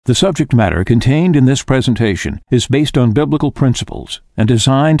The subject matter contained in this presentation is based on biblical principles and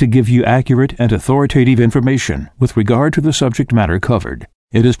designed to give you accurate and authoritative information with regard to the subject matter covered.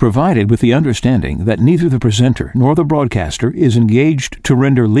 It is provided with the understanding that neither the presenter nor the broadcaster is engaged to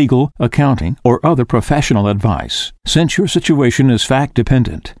render legal, accounting, or other professional advice. Since your situation is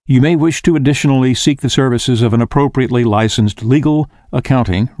fact-dependent, you may wish to additionally seek the services of an appropriately licensed legal,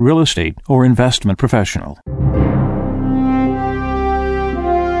 accounting, real estate, or investment professional.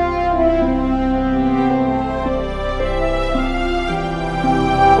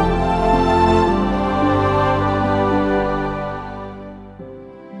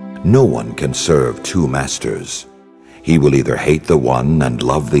 No one can serve two masters. He will either hate the one and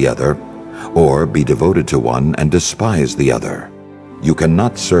love the other, or be devoted to one and despise the other. You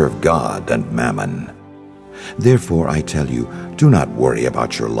cannot serve God and mammon. Therefore I tell you, do not worry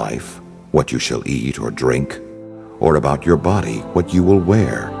about your life, what you shall eat or drink, or about your body, what you will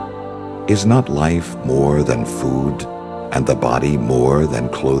wear. Is not life more than food, and the body more than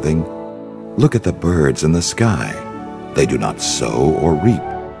clothing? Look at the birds in the sky. They do not sow or reap.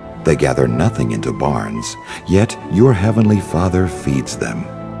 They gather nothing into barns, yet your heavenly Father feeds them.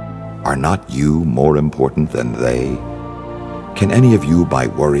 Are not you more important than they? Can any of you, by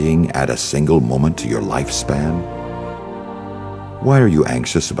worrying, add a single moment to your lifespan? Why are you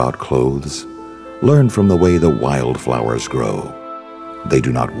anxious about clothes? Learn from the way the wildflowers grow. They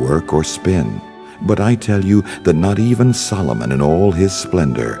do not work or spin, but I tell you that not even Solomon in all his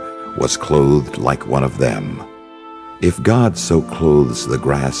splendor was clothed like one of them. If God so clothes the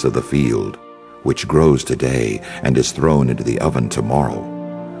grass of the field, which grows today and is thrown into the oven tomorrow,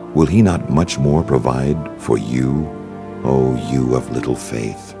 will he not much more provide for you, O you of little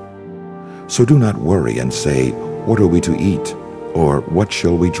faith? So do not worry and say, what are we to eat? Or what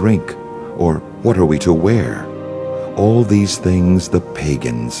shall we drink? Or what are we to wear? All these things the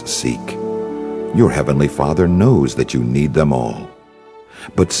pagans seek. Your heavenly Father knows that you need them all.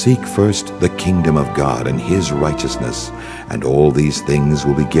 But seek first the kingdom of God and his righteousness, and all these things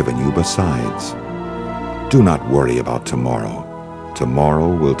will be given you besides. Do not worry about tomorrow.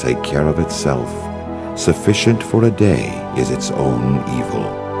 Tomorrow will take care of itself. Sufficient for a day is its own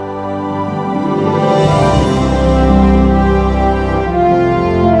evil.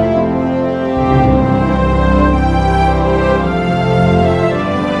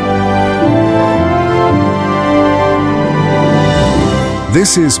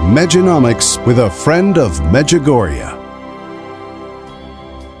 This is Mejanomics with a Friend of Medjugorje.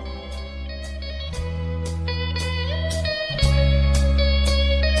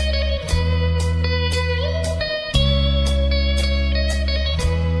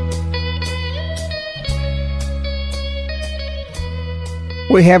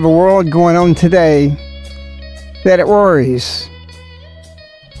 We have a world going on today that it worries.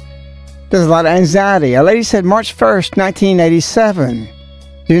 There's a lot of anxiety. A lady said March 1st, 1987,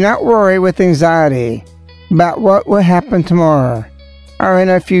 do not worry with anxiety about what will happen tomorrow or in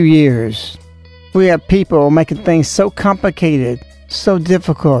a few years. We have people making things so complicated, so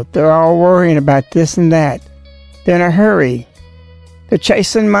difficult. They're all worrying about this and that. They're in a hurry. They're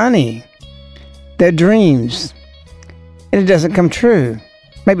chasing money, their dreams, and it doesn't come true.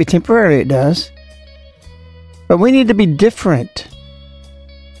 Maybe temporarily it does. But we need to be different.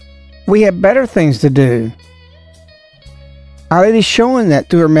 We have better things to do. Our lady's showing that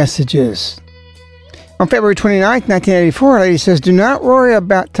through her messages. On February 29th, 1984, Our Lady says, do not worry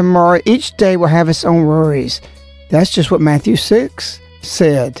about tomorrow. Each day will have its own worries. That's just what Matthew 6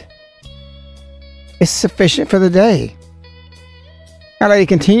 said. It's sufficient for the day. Our Lady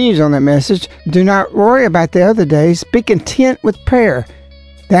continues on that message. Do not worry about the other days. Be content with prayer.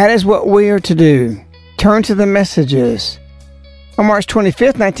 That is what we are to do. Turn to the messages. On March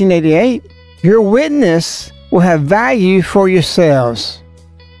 25th, 1988, your witness will have value for yourselves.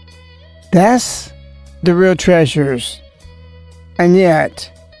 That's the real treasures. And yet,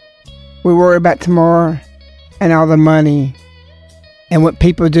 we worry about tomorrow and all the money and what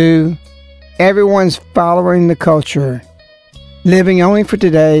people do. Everyone's following the culture, living only for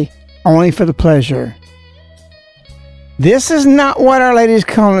today, only for the pleasure. This is not what Our Lady is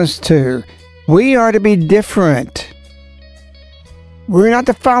calling us to. We are to be different. We're not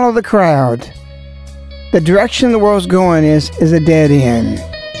to follow the crowd. The direction the world's going is a dead end.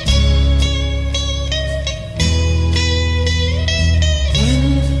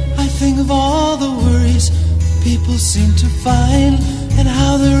 When I think of all the worries people seem to find, and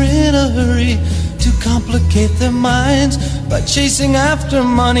how they're in a hurry to complicate their minds by chasing after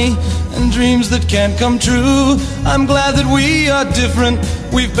money and dreams that can't come true, I'm glad that we are different.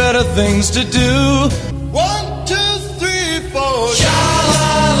 We've better things to do. 1, 2, 3, 4.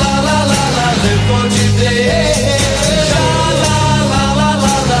 Sha-la-la.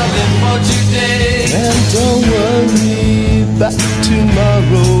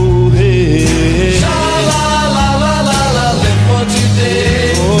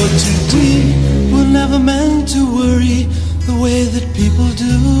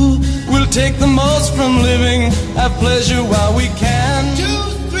 take the most from living, have pleasure while we can. 2,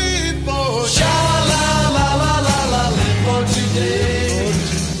 3, 4, sha-la-la-la-la-la, live for today.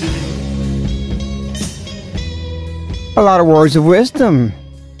 A lot of words of wisdom.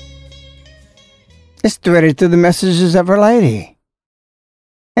 It's threaded through the messages of Our Lady.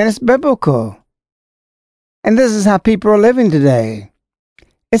 And it's biblical. And this is how people are living today.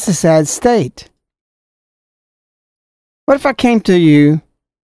 It's a sad state. What if I came to you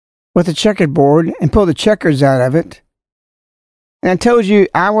with a checkered board and pulled the checkers out of it, and I told you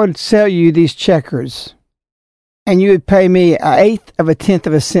I would sell you these checkers, and you would pay me 1/8 of a tenth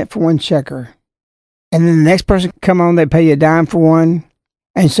of a cent for one checker, and then the next person come on, they pay you a dime for one,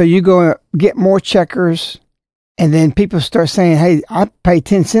 and so you go get more checkers, and then people start saying, hey, I pay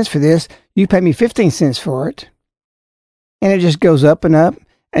 10 cents for this, you pay me 15 cents for it, and it just goes up, and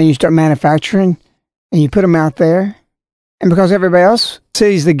you start manufacturing, and you put them out there. And because everybody else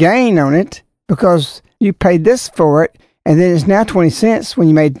sees the gain on it, because you paid this for it, and then it's now 20 cents when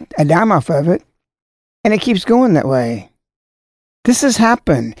you made a dime off of it, and it keeps going that way. This has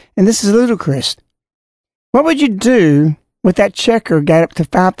happened, and this is ludicrous. What would you do with that checker got up to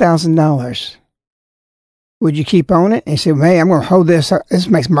 $5,000? Would you keep on it and say, hey, I'm going to hold this, this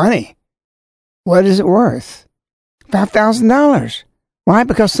makes money. What is it worth? $5,000. Why?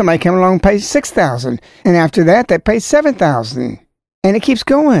 Because somebody came along and paid $6,000. And after that, they paid $7,000. And it keeps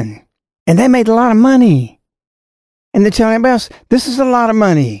going. And they made a lot of money. And they're telling everybody else, this is a lot of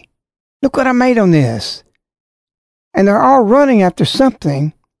money. Look what I made on this. And they're all running after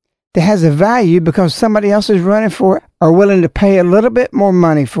something that has a value because somebody else is running for it or willing to pay a little bit more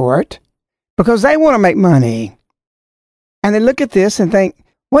money for it because they want to make money. And they look at this and think,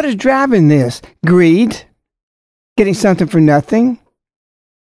 what is driving this? Greed? Getting something for nothing?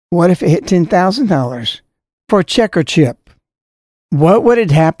 What if it hit $10,000 for a checker chip? What would it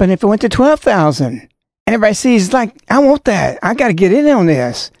happen if it went to $12,000? And everybody sees, like, I want that. I got to get in on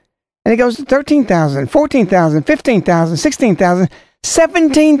this. And it goes to $13,000, $14,000, $15,000, $16,000,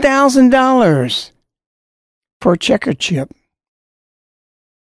 $17,000 for a checker chip.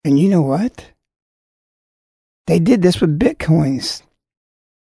 And you know what? They did this with Bitcoins.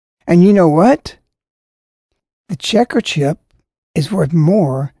 And you know what? The checker chip is worth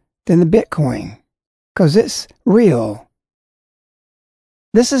more than the Bitcoin because it's real.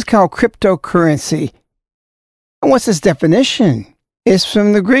 This is called cryptocurrency. And what's its definition? It's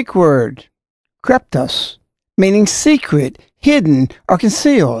from the Greek word kryptos, meaning secret, hidden, or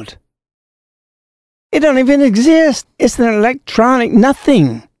concealed. It don't even exist. It's an electronic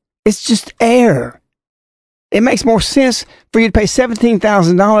nothing. It's just air. It makes more sense for you to pay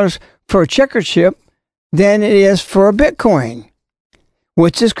 $17,000 for a checker chip than it is for a Bitcoin,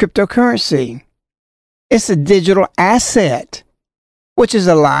 which is cryptocurrency. It's a digital asset, which is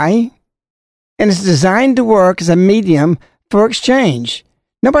a lie, and it's designed to work as a medium for exchange.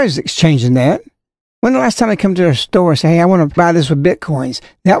 Nobody's exchanging that. When the last time they come to a store and say, hey, I want to buy this with Bitcoins,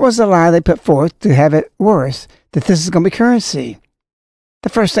 that was the lie they put forth to have it worth, that this is going to be currency. The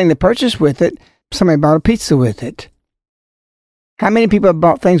first thing they purchased with it, somebody bought a pizza with it. How many people have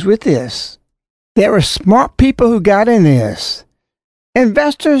bought things with this? There were smart people who got in this.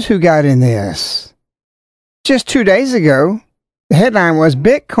 Investors who got in this. Just 2 days ago, the headline was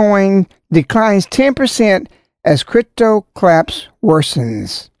Bitcoin declines 10% as crypto collapse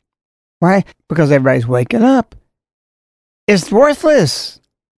worsens. Why? Because everybody's waking up. It's worthless.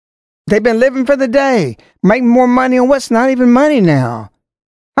 They've been living for the day, making more money on what's not even money now.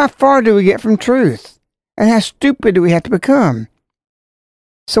 How far do we get from truth? And how stupid do we have to become?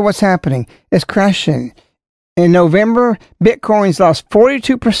 So what's happening? It's crashing. In November, Bitcoin's lost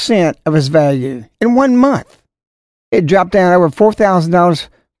 42% of its value in 1 month. It dropped down over $4,000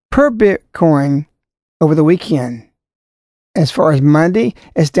 per Bitcoin over the weekend. As far as Monday,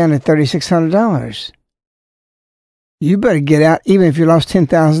 it's down to $3,600. You better get out even if you lost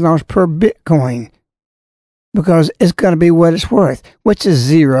 $10,000 per Bitcoin, because it's going to be what it's worth, which is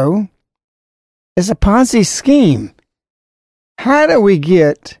zero. It's a Ponzi scheme. How do we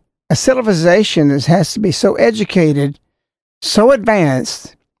get a civilization that has to be so educated, so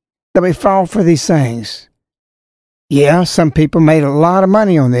advanced, that we fall for these things? Yeah, some people made a lot of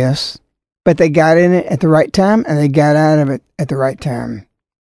money on this, but they got in it at the right time and they got out of it at the right time.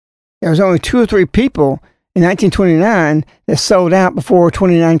 There was only 2 or 3 people in 1929 that sold out before the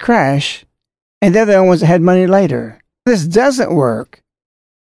 29 crash, and they're the only ones that had money later. This doesn't work.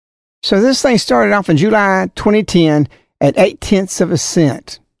 So this thing started off in July 2010 at 0.8 of a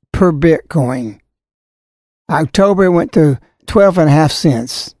cent per Bitcoin. October, it went to 12.5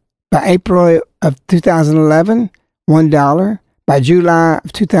 cents. By April of 2011, $1. By July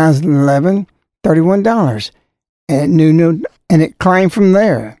of 2011, $31. And it climbed from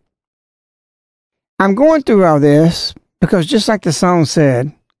there. I'm going through all this because just like the song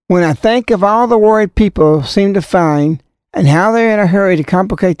said, when I think of all the worried people seem to find and how they're in a hurry to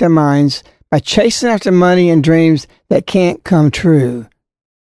complicate their minds by chasing after money and dreams that can't come true,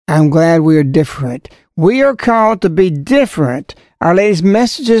 I'm glad we are different. We are called to be different. Our Lady's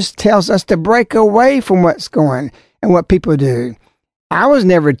messages tells us to break away from what's going and what people do. I was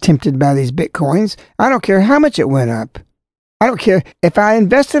never tempted by these Bitcoins. I don't care how much it went up. I don't care if I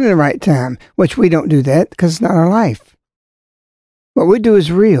invested in the right time, which we don't do that because it's not our life. What we do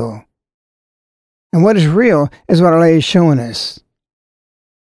is real. And what is real is what our Lady is showing us.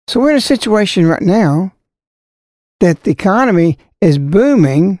 So we're in a situation right now that the economy is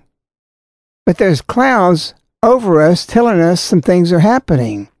booming, but there's clouds over us telling us some things are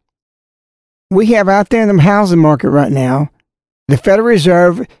happening. We have out there in the housing market right now, the Federal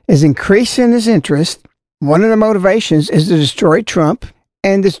Reserve is increasing its interest. One of the motivations is to destroy Trump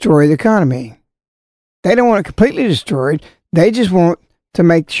and destroy the economy. They don't want it completely destroyed. They just want to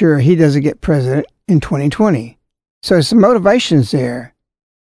make sure he doesn't get president in 2020. So there's some motivations there.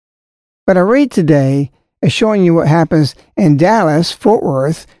 But I read today is showing you what happens in Dallas, Fort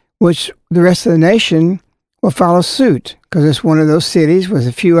Worth, which the rest of the nation will follow suit because it's one of those cities with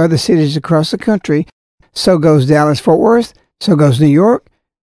a few other cities across the country. So goes Dallas, Fort Worth, so goes New York,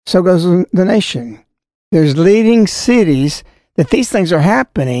 so goes the nation. There's leading cities that these things are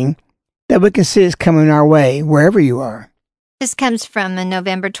happening that we can see is coming our way wherever you are. This comes from the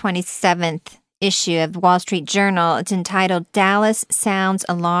November 27th issue of the Wall Street Journal. It's entitled Dallas Sounds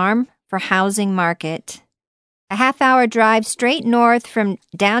Alarm for Housing Market. A half-hour drive straight north from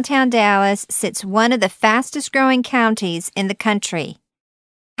downtown Dallas sits one of the fastest-growing counties in the country.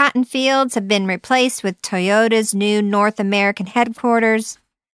 Cotton fields have been replaced with Toyota's new North American headquarters,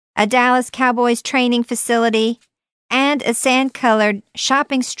 a Dallas Cowboys training facility, and a sand-colored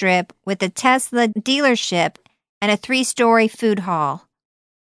shopping strip with a Tesla dealership and a 3-story food hall.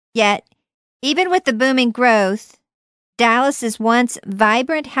 Yet, even with the booming growth, Dallas's once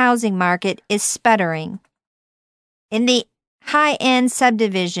vibrant housing market is sputtering. In the high-end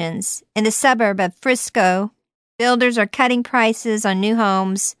subdivisions in the suburb of Frisco, builders are cutting prices on new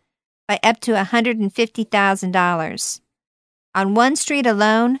homes by up to $150,000. On one street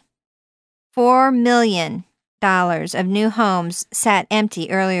alone, $4 million of new homes sat empty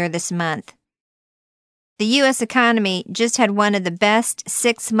earlier this month. The U.S. economy just had one of the best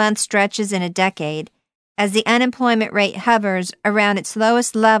 6-month stretches in a decade, as the unemployment rate hovers around its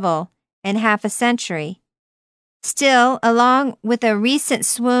lowest level in half a century. Still, along with a recent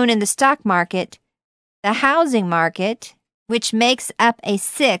swoon in the stock market, the housing market, which makes up a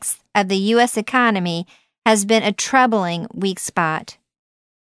sixth of the U.S. economy, has been a troubling weak spot.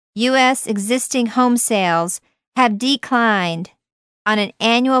 U.S. existing home sales have declined on an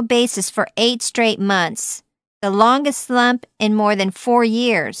annual basis for 8 straight months, the longest slump in more than 4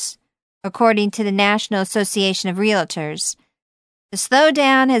 years, according to the National Association of Realtors. The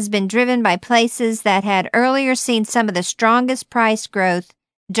slowdown has been driven by places that had earlier seen some of the strongest price growth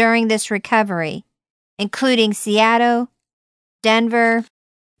during this recovery, including Seattle, Denver,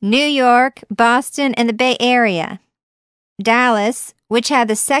 New York, Boston, and the Bay Area. Dallas, which had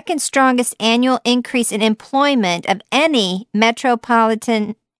the second strongest annual increase in employment of any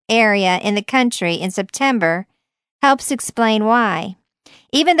metropolitan area in the country in September, helps explain why.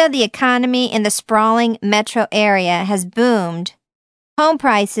 Even though the economy in the sprawling metro area has boomed, home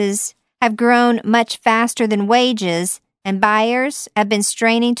prices have grown much faster than wages, and buyers have been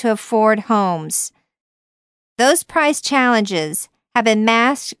straining to afford homes. Those price challenges have been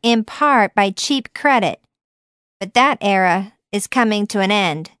masked in part by cheap credit, but that era is coming to an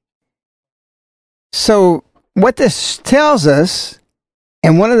end. So what this tells us,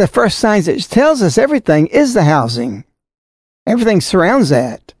 and one of the first signs that tells us everything, is the housing. Everything surrounds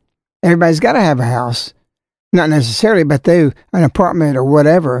that. Everybody's got to have a house. Not necessarily, but an apartment or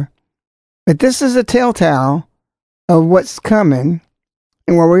whatever. But this is a telltale of what's coming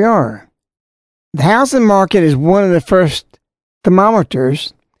and where we are. The housing market is one of the first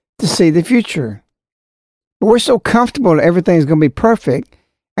thermometers to see the future. But we're so comfortable that everything's going to be perfect,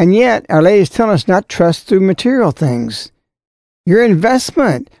 and yet Our Lady is telling us not to trust through material things. Your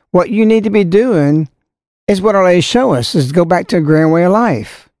investment, what you need to be doing, is what Our Lady show us, is to go back to a grand way of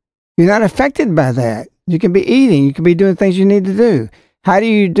life. You're not affected by that. You can be eating. You can be doing things you need to do. How do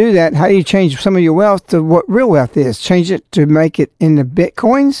you do that? How do you change some of your wealth to what real wealth is? Change it to make it into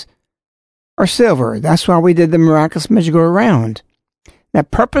Bitcoins or silver. That's why we did the Miraculous Medjugorje round. The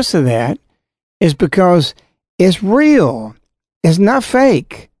purpose of that is because it's real. It's not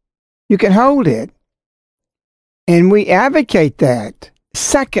fake. You can hold it. And we advocate that.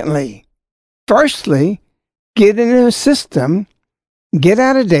 Secondly, firstly, get into a system, get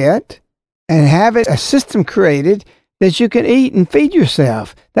out of debt, and have a system created that you can eat and feed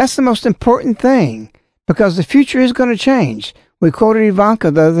yourself. That's the most important thing, because the future is going to change. We quoted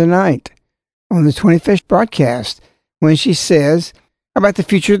Ivanka the other night on the 25th broadcast when she says about the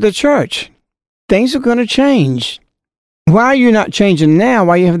future of the church. Things are going to change. Why are you not changing now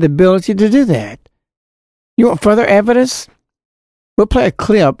while you have the ability to do that? You want further evidence? We'll play a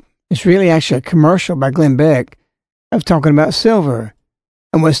clip. It's really actually a commercial by Glenn Beck of talking about silver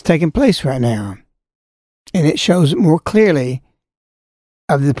and what's taking place right now. And it shows more clearly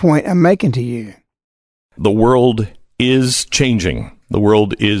of the point I'm making to you. The world is changing. The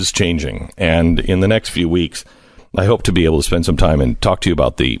world is changing. And in the next few weeks, I hope to be able to spend some time and talk to you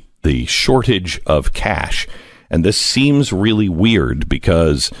about the shortage of cash. And this seems really weird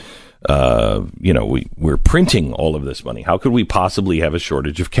because, we're printing all of this money. How could we possibly have a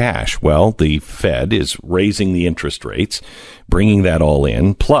shortage of cash? Well, the Fed is raising the interest rates, bringing that all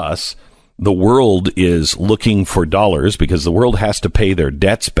in. Plus, the world is looking for dollars because the world has to pay their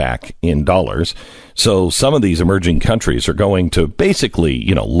debts back in dollars. So some of these emerging countries are going to basically,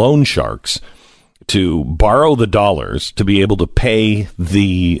 loan sharks to borrow the dollars to be able to pay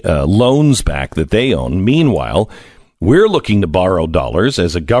the loans back that they own. Meanwhile, we're looking to borrow dollars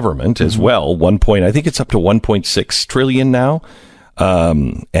as a government as well. I think it's up to 1.6 trillion now.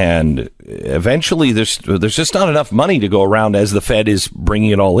 And eventually there's just not enough money to go around as the Fed is bringing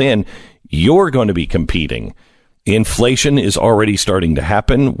it all in. You're going to be competing. Inflation is already starting to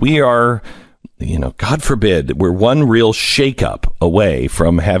happen. We are, God forbid, we're one real shakeup away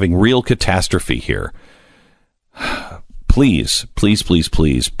from having real catastrophe here. Please, please, please,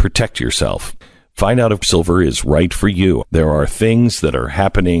 please protect yourself. Find out if silver is right for you. There are things that are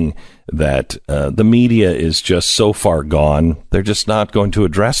happening that the media is just so far gone. They're just not going to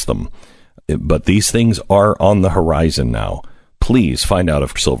address them. But these things are on the horizon now. Please find out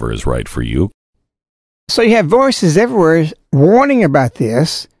if silver is right for you. So you have voices everywhere warning about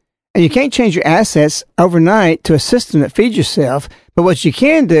this, and you can't change your assets overnight to a system that feeds yourself. But what you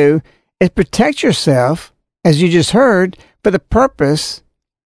can do is protect yourself, as you just heard, for the purpose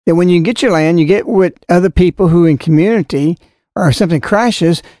that when you get your land, you get with other people who in community, or something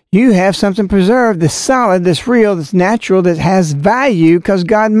crashes, you have something preserved that's solid, that's real, that's natural, that has value because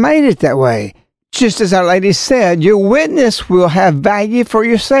God made it that way. Just as Our Lady said, your witness will have value for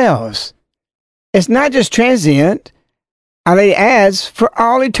yourselves. It's not just transient. Our Lady adds, for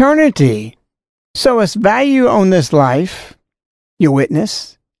all eternity. So it's value on this life, your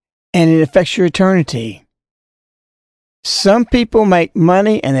witness, and it affects your eternity. Some people make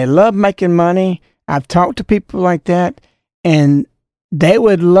money and they love making money. I've talked to people like that, and they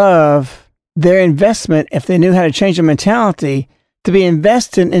would love their investment, if they knew how to change their mentality, to be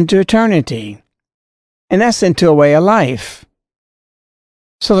invested into eternity. And that's into a way of life.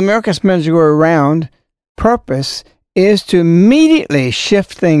 So the Mejanomics Medjugorje round purpose is to immediately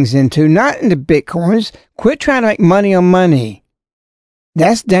shift things into, not into Bitcoins. Quit trying to make money on money.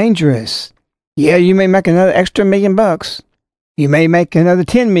 That's dangerous. Yeah, you may make another extra $1 million. You may make another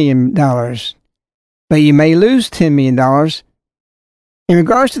 $10 million. But you may lose $10 million. In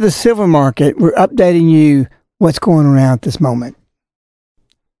regards to the silver market, we're updating you what's going around at this moment.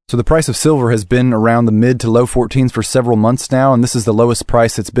 So the price of silver has been around the mid to low 14s for several months now, and this is the lowest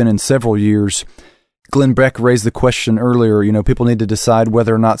price it's been in several years. Glenn Beck raised the question earlier, people need to decide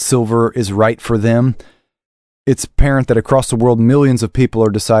whether or not silver is right for them. It's apparent that across the world, millions of people are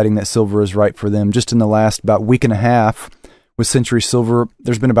deciding that silver is right for them. Just in the last about week and a half with Century Silver,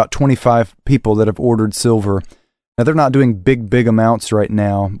 there's been about 25 people that have ordered silver. Now, they're not doing big amounts right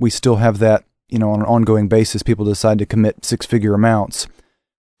now. We still have that, on an ongoing basis. People decide to commit six-figure amounts.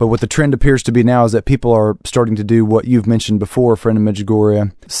 But what the trend appears to be now is that people are starting to do what you've mentioned before, Friend of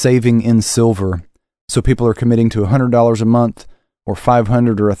Medjugorje, saving in silver. So people are committing to $100 a month, or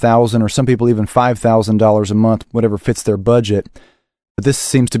 $500 or $1,000, or some people even $5,000 a month, whatever fits their budget. But this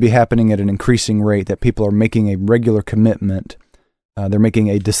seems to be happening at an increasing rate, that people are making a regular commitment. They're making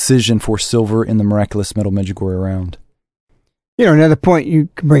a decision for silver in the Miraculous Metal Medjugorje round. Another point you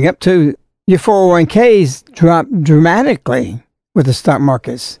can bring up too, your 401ks dropped dramatically with the stock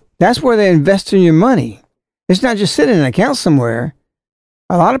markets. That's where they invest in your money. It's not just sitting in an account somewhere.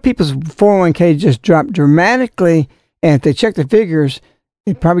 A lot of people's 401k just dropped dramatically, and if they check the figures,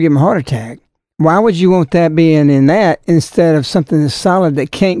 it'd probably give them a heart attack. Why would you want that being in that instead of something that's solid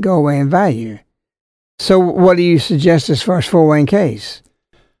that can't go away in value? So what do you suggest as far as 401ks?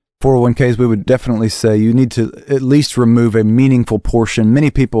 401ks, we would definitely say you need to at least remove a meaningful portion.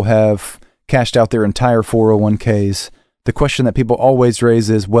 Many people have cashed out their entire 401ks. The question that people always raise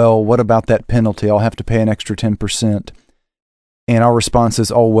is, well, what about that penalty? I'll have to pay an extra 10%. And our response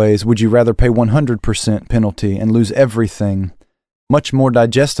is always, would you rather pay 100% penalty and lose everything? Much more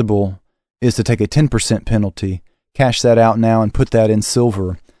digestible is to take a 10% penalty, cash that out now, and put that in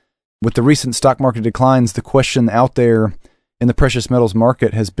silver. With the recent stock market declines, the question out there in the precious metals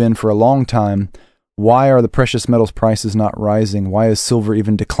market has been for a long time, why are the precious metals prices not rising? Why is silver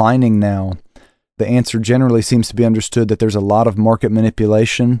even declining now? The answer generally seems to be understood that there's a lot of market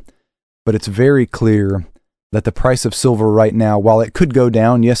manipulation, but it's very clear that the price of silver right now, while it could go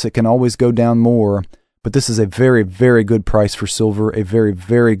down, yes, it can always go down more, but this is a very, very good price for silver, a very,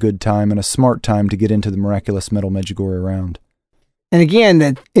 very good time and a smart time to get into the miraculous metal Medjugorje round. And again,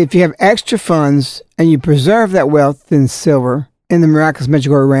 that if you have extra funds and you preserve that wealth in silver in the miraculous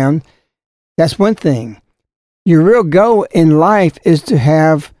Medjugorje round, that's one thing. Your real goal in life is to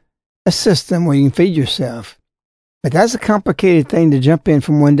have a system where you can feed yourself. But that's a complicated thing to jump in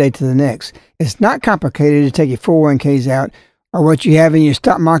from one day to the next. It's not complicated to take your 401ks out or what you have in your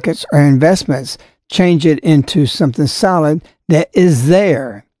stock markets or investments, change it into something solid that is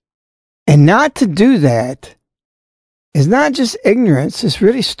there. And not to do that is not just ignorance, it's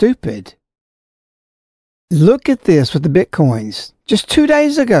really stupid. Look at this with the Bitcoins. Just 2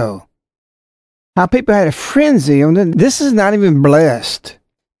 days ago, how people had a frenzy on it. This is not even blessed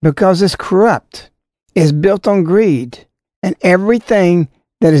because it's corrupt. It's built on greed. And everything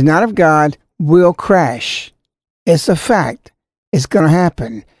that is not of God will crash. It's a fact. It's going to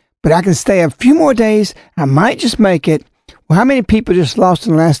happen. But I can stay a few more days. I might just make it. Well, how many people just lost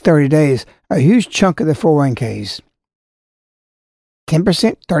in the last 30 days? A huge chunk of their 401ks.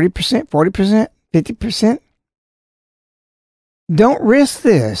 10%, 30%, 40%, 50%. Don't risk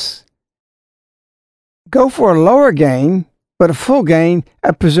this. Go for a lower gain, but a full gain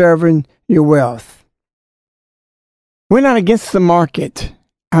of preserving your wealth. We're not against the market.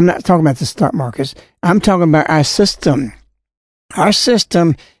 I'm not talking about the stock markets. I'm talking about our system. Our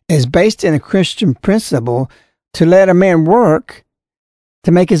system is based in a Christian principle to let a man work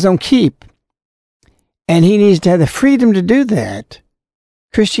to make his own keep. And he needs to have the freedom to do that.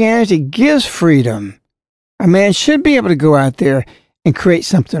 Christianity gives freedom. A man should be able to go out there and create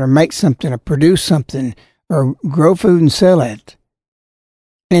something or make something or produce something or grow food and sell it.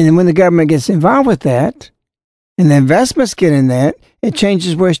 And then when the government gets involved with that and the investments get in that, it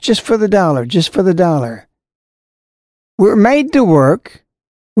changes where it's just for the dollar, just for the dollar. We're made to work.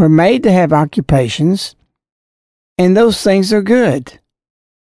 We're made to have occupations. And those things are good.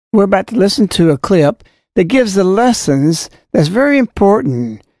 We're about to listen to a clip that gives the lessons that's very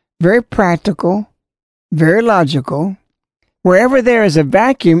important, very practical, very logical. Wherever there is a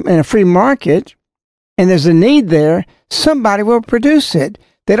vacuum in a free market and there's a need there, somebody will produce it.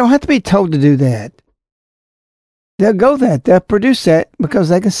 They don't have to be told to do that. They'll go that. They'll produce that because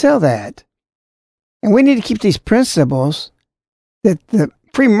they can sell that. And we need to keep these principles that the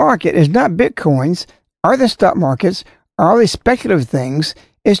free market is not Bitcoins or the stock markets or all these speculative things.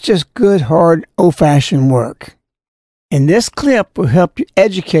 It's just good, hard, old-fashioned work. And this clip will help you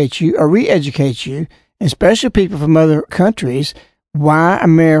educate you or re-educate you, especially people from other countries, why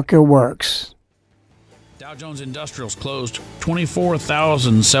America works. Dow Jones Industrials closed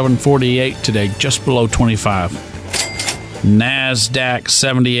 24,748 today, just below 25. NASDAQ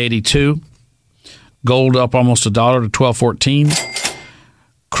 7082. Gold up almost $1 to $12.14.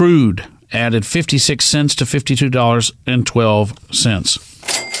 Crude added 56 cents to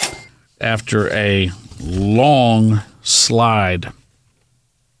 $52.12 after a long slide.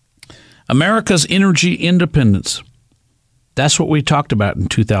 America's energy independence. That's what we talked about in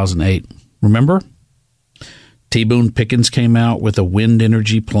 2008. Remember? T. Boone Pickens came out with a wind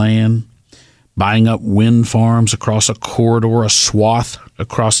energy plan, buying up wind farms across a corridor, a swath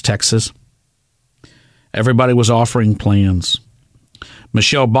across Texas. Everybody was offering plans.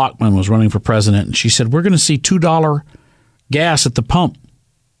 Michelle Bachmann was running for president, and she said, we're going to see $2 gas at the pump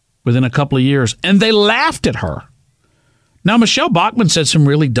within a couple of years. And they laughed at her. Now, Michelle Bachmann said some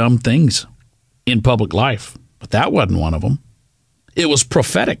really dumb things in public life, but that wasn't one of them. It was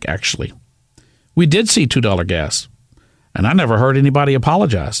prophetic, actually. We did see $2 gas, and I never heard anybody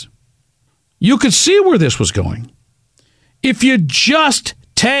apologize. You could see where this was going. If you just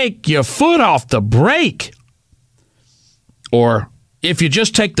take your foot off the brake, or if you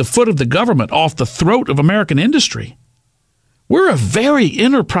just take the foot of the government off the throat of American industry, we're a very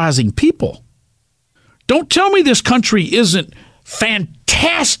enterprising people. Don't tell me this country isn't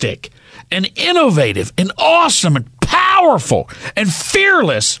fantastic and innovative and awesome and powerful and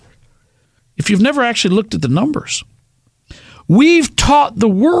fearless if you've never actually looked at the numbers. We've taught the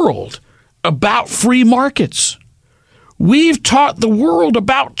world about free markets. We've taught the world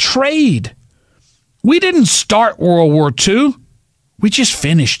about trade. We didn't start World War II. We just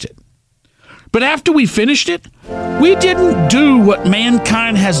finished it. But after we finished it, we didn't do what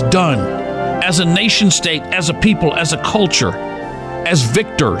mankind has done as a nation state, as a people, as a culture, as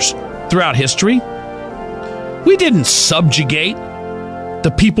victors throughout history. We didn't subjugate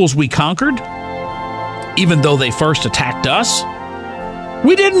the peoples we conquered, even though they first attacked us.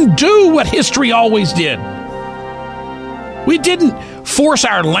 We didn't do what history always did. We didn't force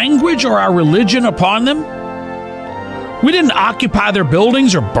our language or our religion upon them. We didn't occupy their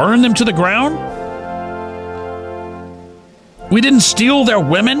buildings or burn them to the ground. We didn't steal their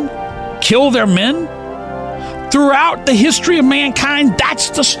women, kill their men. Throughout the history of mankind,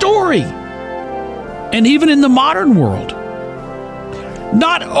 that's the story. And even in the modern world,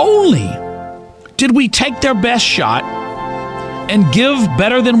 not only did we take their best shot and give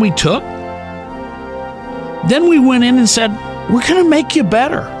better than we took, then we went in and said, we're going to make you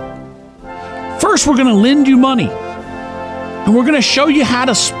better. First, we're going to lend you money, and we're going to show you how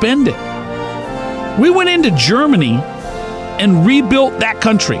to spend it. We went into Germany and rebuilt that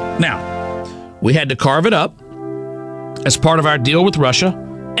country. Now, we had to carve it up as part of our deal with Russia,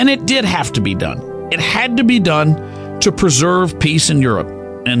 and it did have to be done. It had to be done to preserve peace in Europe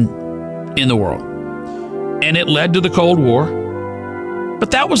and in the world. And it led to the Cold War,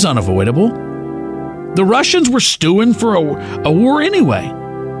 but that was unavoidable. The Russians were stewing for a war anyway.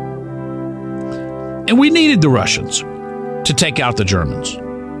 And we needed the Russians to take out the Germans.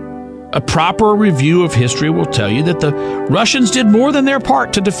 A proper review of history will tell you that the Russians did more than their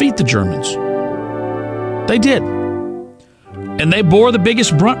part to defeat the Germans. They did. And they bore the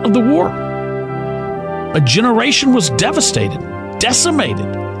biggest brunt of the war. A generation was devastated,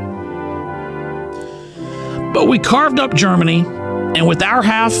 decimated. But we carved up Germany, and with our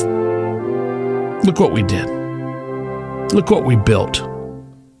half, look what we did. Look what we built.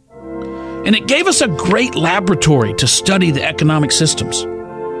 And it gave us a great laboratory to study the economic systems.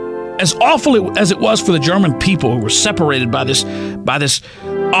 As awful as it was for the German people who were separated by this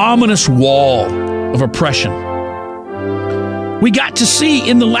ominous wall of oppression, we got to see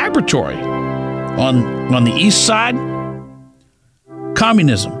in the laboratory, on the east side,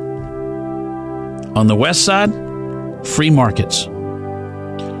 communism. On the west side, free markets.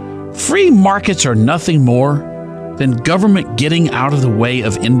 Free markets are nothing more than government getting out of the way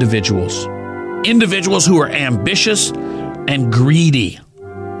of individuals. Individuals who are ambitious and greedy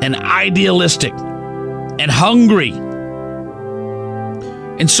and idealistic and hungry.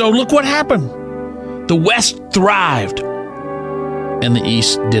 And so look what happened. The West thrived and the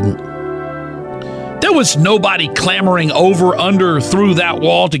East didn't. There was nobody clamoring over, under, through that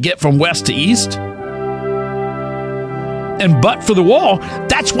wall to get from west to east. And but for the wall,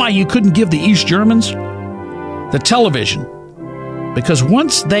 that's why you couldn't give the East Germans the television. Because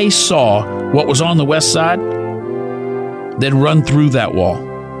once they saw what was on the west side, they'd run through that wall.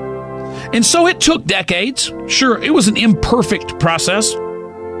 And so it took decades. Sure, it was an imperfect process.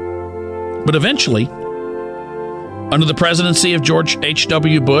 But eventually, under the presidency of George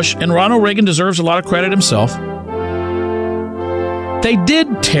H.W. Bush, and Ronald Reagan deserves a lot of credit himself, they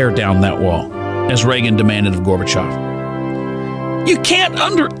did tear down that wall, as Reagan demanded of Gorbachev. You can't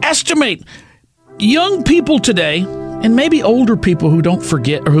underestimate young people today, and maybe older people who don't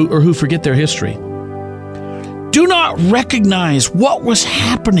forget or who forget their history, do not recognize what was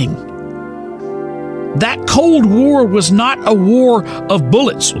happening. That Cold War was not a war of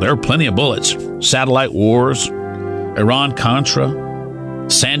bullets. Well, there were plenty of bullets. Satellite wars, Iran-Contra,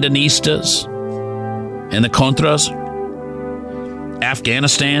 Sandinistas, and the Contras,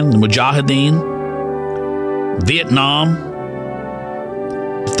 Afghanistan, the Mujahideen, Vietnam,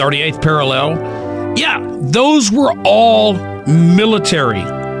 38th parallel. Yeah, those were all military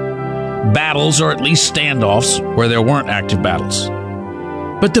battles, or at least standoffs, where there weren't active battles.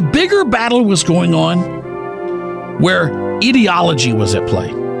 But the bigger battle was going on where ideology was at play.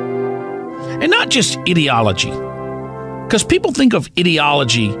 And not just ideology, because people think of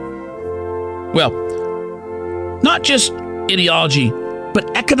ideology, well, not just ideology,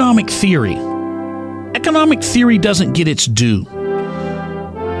 but economic theory. Economic theory doesn't get its due.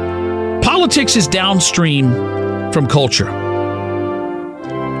 Politics is downstream from culture,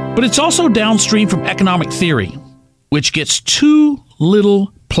 but it's also downstream from economic theory, which gets too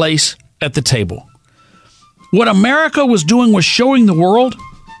little place at the table. What America was doing was showing the world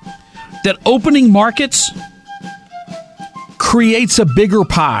that opening markets creates a bigger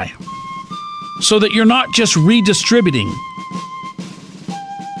pie, so that you're not just redistributing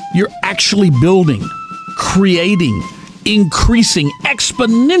you're actually building, creating, increasing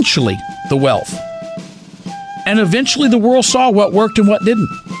exponentially the wealth. And eventually the world saw what worked and what didn't.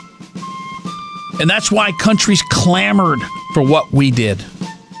 And that's why countries clamored for what we did.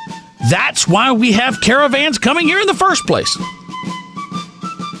 That's why we have caravans coming here in the first place.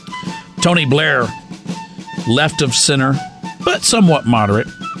 Tony Blair, left of center, but somewhat moderate,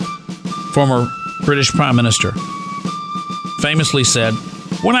 former British Prime Minister, famously said,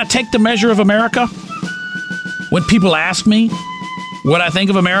 "When I take the measure of America, when people ask me what I think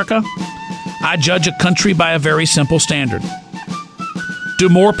of America, I judge a country by a very simple standard. Do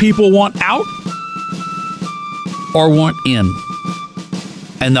more people want out or want in?"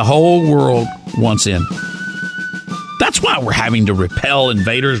 And the whole world wants in. That's why we're having to repel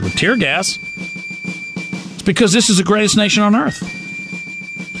invaders with tear gas. It's because this is the greatest nation on earth.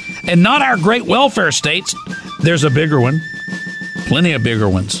 And not our great welfare states. There's a bigger one. Plenty of bigger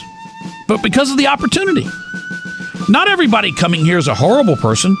ones. But because of the opportunity. Not everybody coming here is a horrible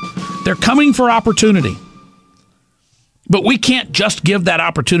person. They're coming for opportunity. But we can't just give that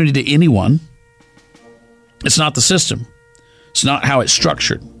opportunity to anyone. It's not the system. It's not how it's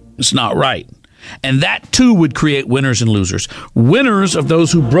structured. It's not right. And that, too, would create winners and losers. Winners of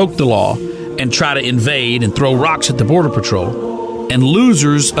those who broke the law and try to invade and throw rocks at the Border Patrol. And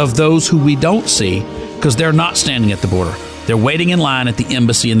losers of those who we don't see because they're not standing at the border. They're waiting in line at the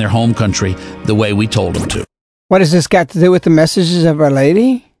embassy in their home country the way we told them to. What has this got to do with the messages of Our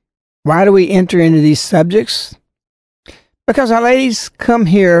Lady? Why do we enter into these subjects? Because Our Lady's come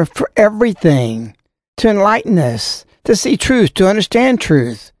here for everything, to enlighten us, to see truth, to understand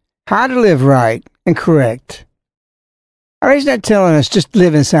truth, how to live right and correct. Our Lady's not telling us just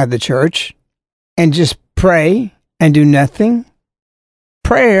live inside the church and just pray and do nothing.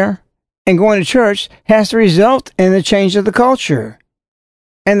 Prayer and going to church has to result in the change of the culture.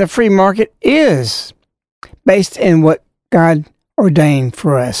 And the free market is based in what God ordained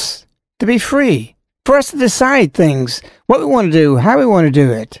for us to be free, for us to decide things, what we want to do, how we want to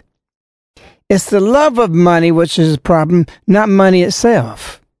do it. It's the love of money which is the problem, not money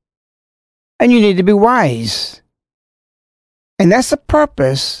itself. And you need to be wise. And that's the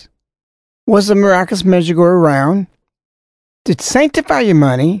purpose. Was the Mejanomics Medjugorje around to sanctify your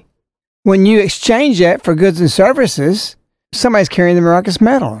money? When you exchange that for goods and services, somebody's carrying the Mejanomics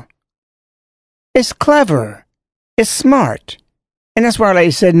medal. It's clever. It's smart. And that's why Our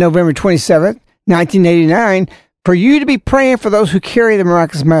Lady said November 27th, 1989, for you to be praying for those who carry the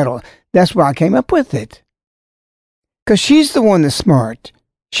Mejanomics medal. That's why I came up with it. Because she's the one that's smart.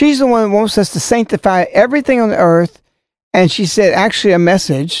 She's the one that wants us to sanctify everything on the earth. And she said, actually, a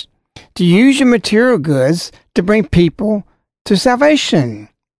message to use your material goods to bring people to salvation.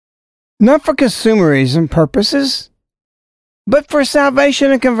 Not for consumerism purposes, but for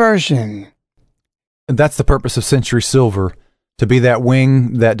salvation and conversion. And that's the purpose of Century Silver, to be that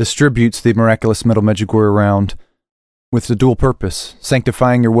wing that distributes the miraculous metal Medjugorje around with the dual purpose,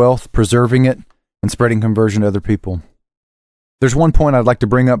 sanctifying your wealth, preserving it, and spreading conversion to other people. There's one point I'd like to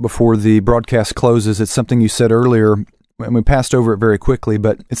bring up before the broadcast closes. It's something you said earlier, and we passed over it very quickly,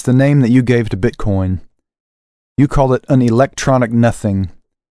 but it's the name that you gave to Bitcoin. You call it an electronic nothing,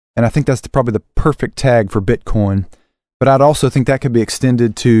 and I think that's probably the perfect tag for Bitcoin. But I'd also think that could be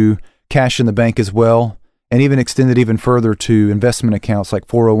extended to cash in the bank as well, and even extended even further to investment accounts like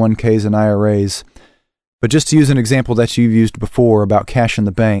 401ks and IRAs. But just to use an example that you've used before about cash in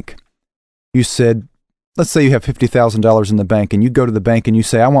the bank, you said, let's say you have $50,000 in the bank, and you go to the bank and you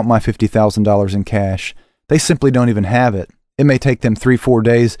say, I want my $50,000 in cash. They simply don't even have it. It may take them 3-4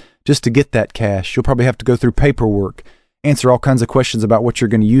 days just to get that cash. You'll probably have to go through paperwork, answer all kinds of questions about what you're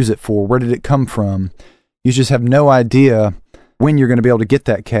going to use it for. Where did it come from? You just have no idea when you're going to be able to get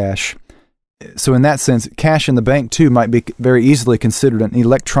that cash. So in that sense, cash in the bank too might be very easily considered an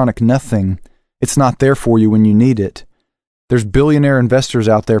electronic nothing. It's not there for you when you need it. There's billionaire investors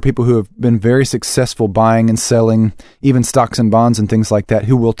out there, people who have been very successful buying and selling, even stocks and bonds and things like that,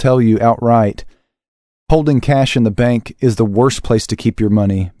 who will tell you outright, holding cash in the bank is the worst place to keep your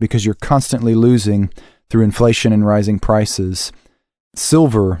money because you're constantly losing through inflation and rising prices.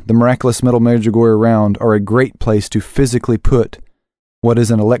 Silver, the miraculous metal Medjugorje around, are a great place to physically put what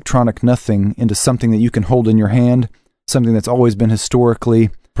is an electronic nothing into something that you can hold in your hand, something that's always been historically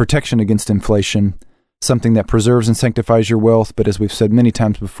protection against inflation, something that preserves and sanctifies your wealth, but as we've said many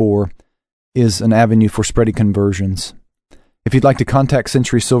times before, is an avenue for spreading conversions. If you'd like to contact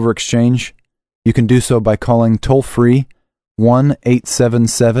Century Silver Exchange, you can do so by calling toll-free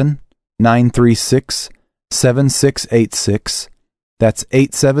 1-877-936-7686. That's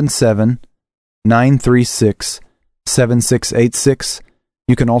 877-936-7686.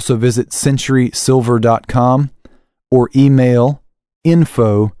 You can also visit centurysilver.com or email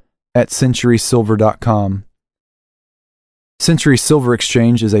info@centurysilver.com. Century Silver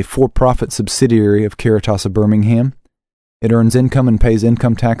Exchange is a for-profit subsidiary of Caritas of Birmingham. It earns income and pays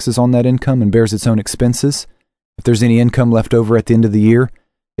income taxes on that income and bears its own expenses. If there's any income left over at the end of the year,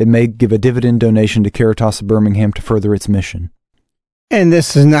 it may give a dividend donation to Caritas of Birmingham to further its mission. And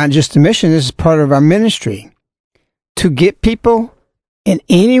this is not just a mission, this is part of our ministry. To get people in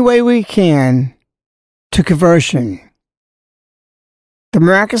any way we can to conversion. The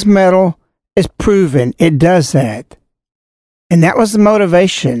miraculous metal is proven. It does that. And that was the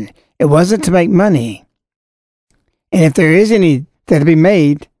motivation. It wasn't to make money. And if there is any that to be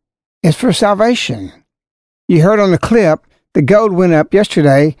made, it's for salvation. You heard on the clip, the gold went up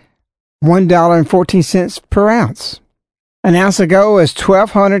yesterday, $1.14 per ounce. An ounce of gold is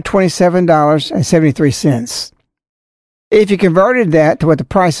 $1,227.73. If you converted that to what the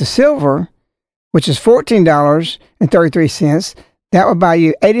price of silver, which is $14.33, that would buy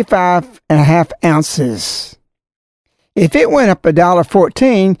you 85.5 ounces. If it went up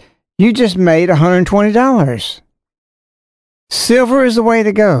 $1.14, you just made $120. Silver is the way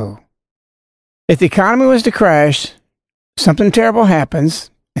to go. If the economy was to crash, something terrible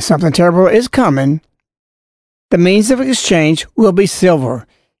happens, and something terrible is coming, the means of exchange will be silver.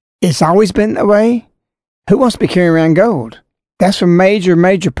 It's always been that way. Who wants to be carrying around gold? That's for major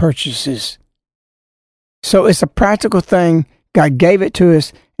purchases. So it's a practical thing. God gave it to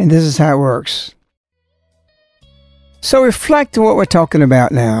us, and this is how it works. So reflect on what we're talking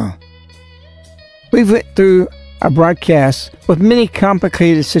about now. We've went through a broadcast with many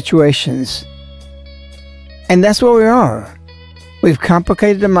complicated situations. And that's what we are. We've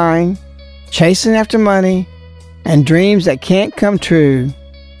complicated the mind, chasing after money, and dreams that can't come true.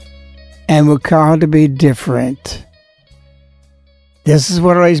 And we're called to be different. This is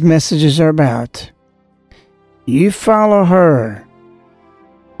what all these messages are about. You follow her.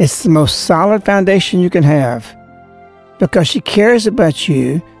 It's the most solid foundation you can have, because she cares about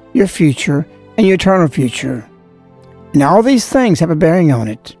you, your future, and your eternal future. And all these things have a bearing on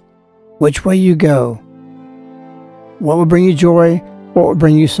it. Which way you go. What will bring you joy? What will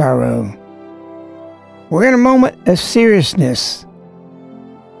bring you sorrow? We're in a moment of seriousness.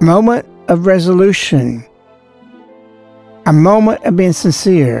 A moment of resolution. A moment of being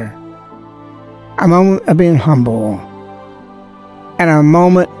sincere. A moment of being humble. And a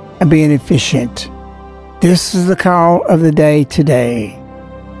moment of being efficient. This is the call of the day today.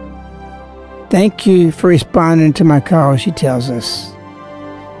 Thank you for responding to my call, she tells us.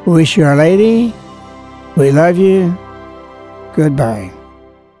 We wish you Our Lady. We love you. Goodbye.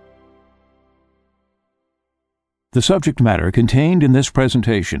 The subject matter contained in this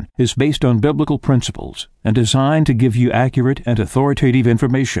presentation is based on biblical principles and designed to give you accurate and authoritative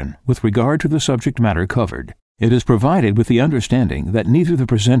information with regard to the subject matter covered. It is provided with the understanding that neither the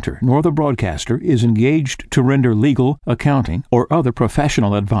presenter nor the broadcaster is engaged to render legal, accounting, or other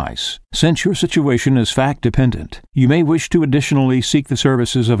professional advice. Since your situation is fact-dependent, you may wish to additionally seek the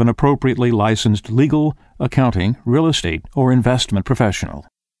services of an appropriately licensed legal, accounting, real estate, or investment professional.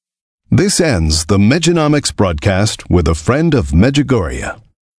 This ends the Mejanomics broadcast with a Friend of Medjugorje.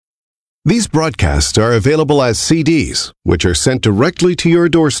 These broadcasts are available as CDs, which are sent directly to your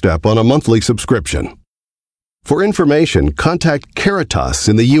doorstep on a monthly subscription. For information, contact Caritas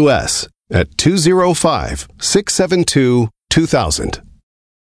in the U.S. at 205-672-2000.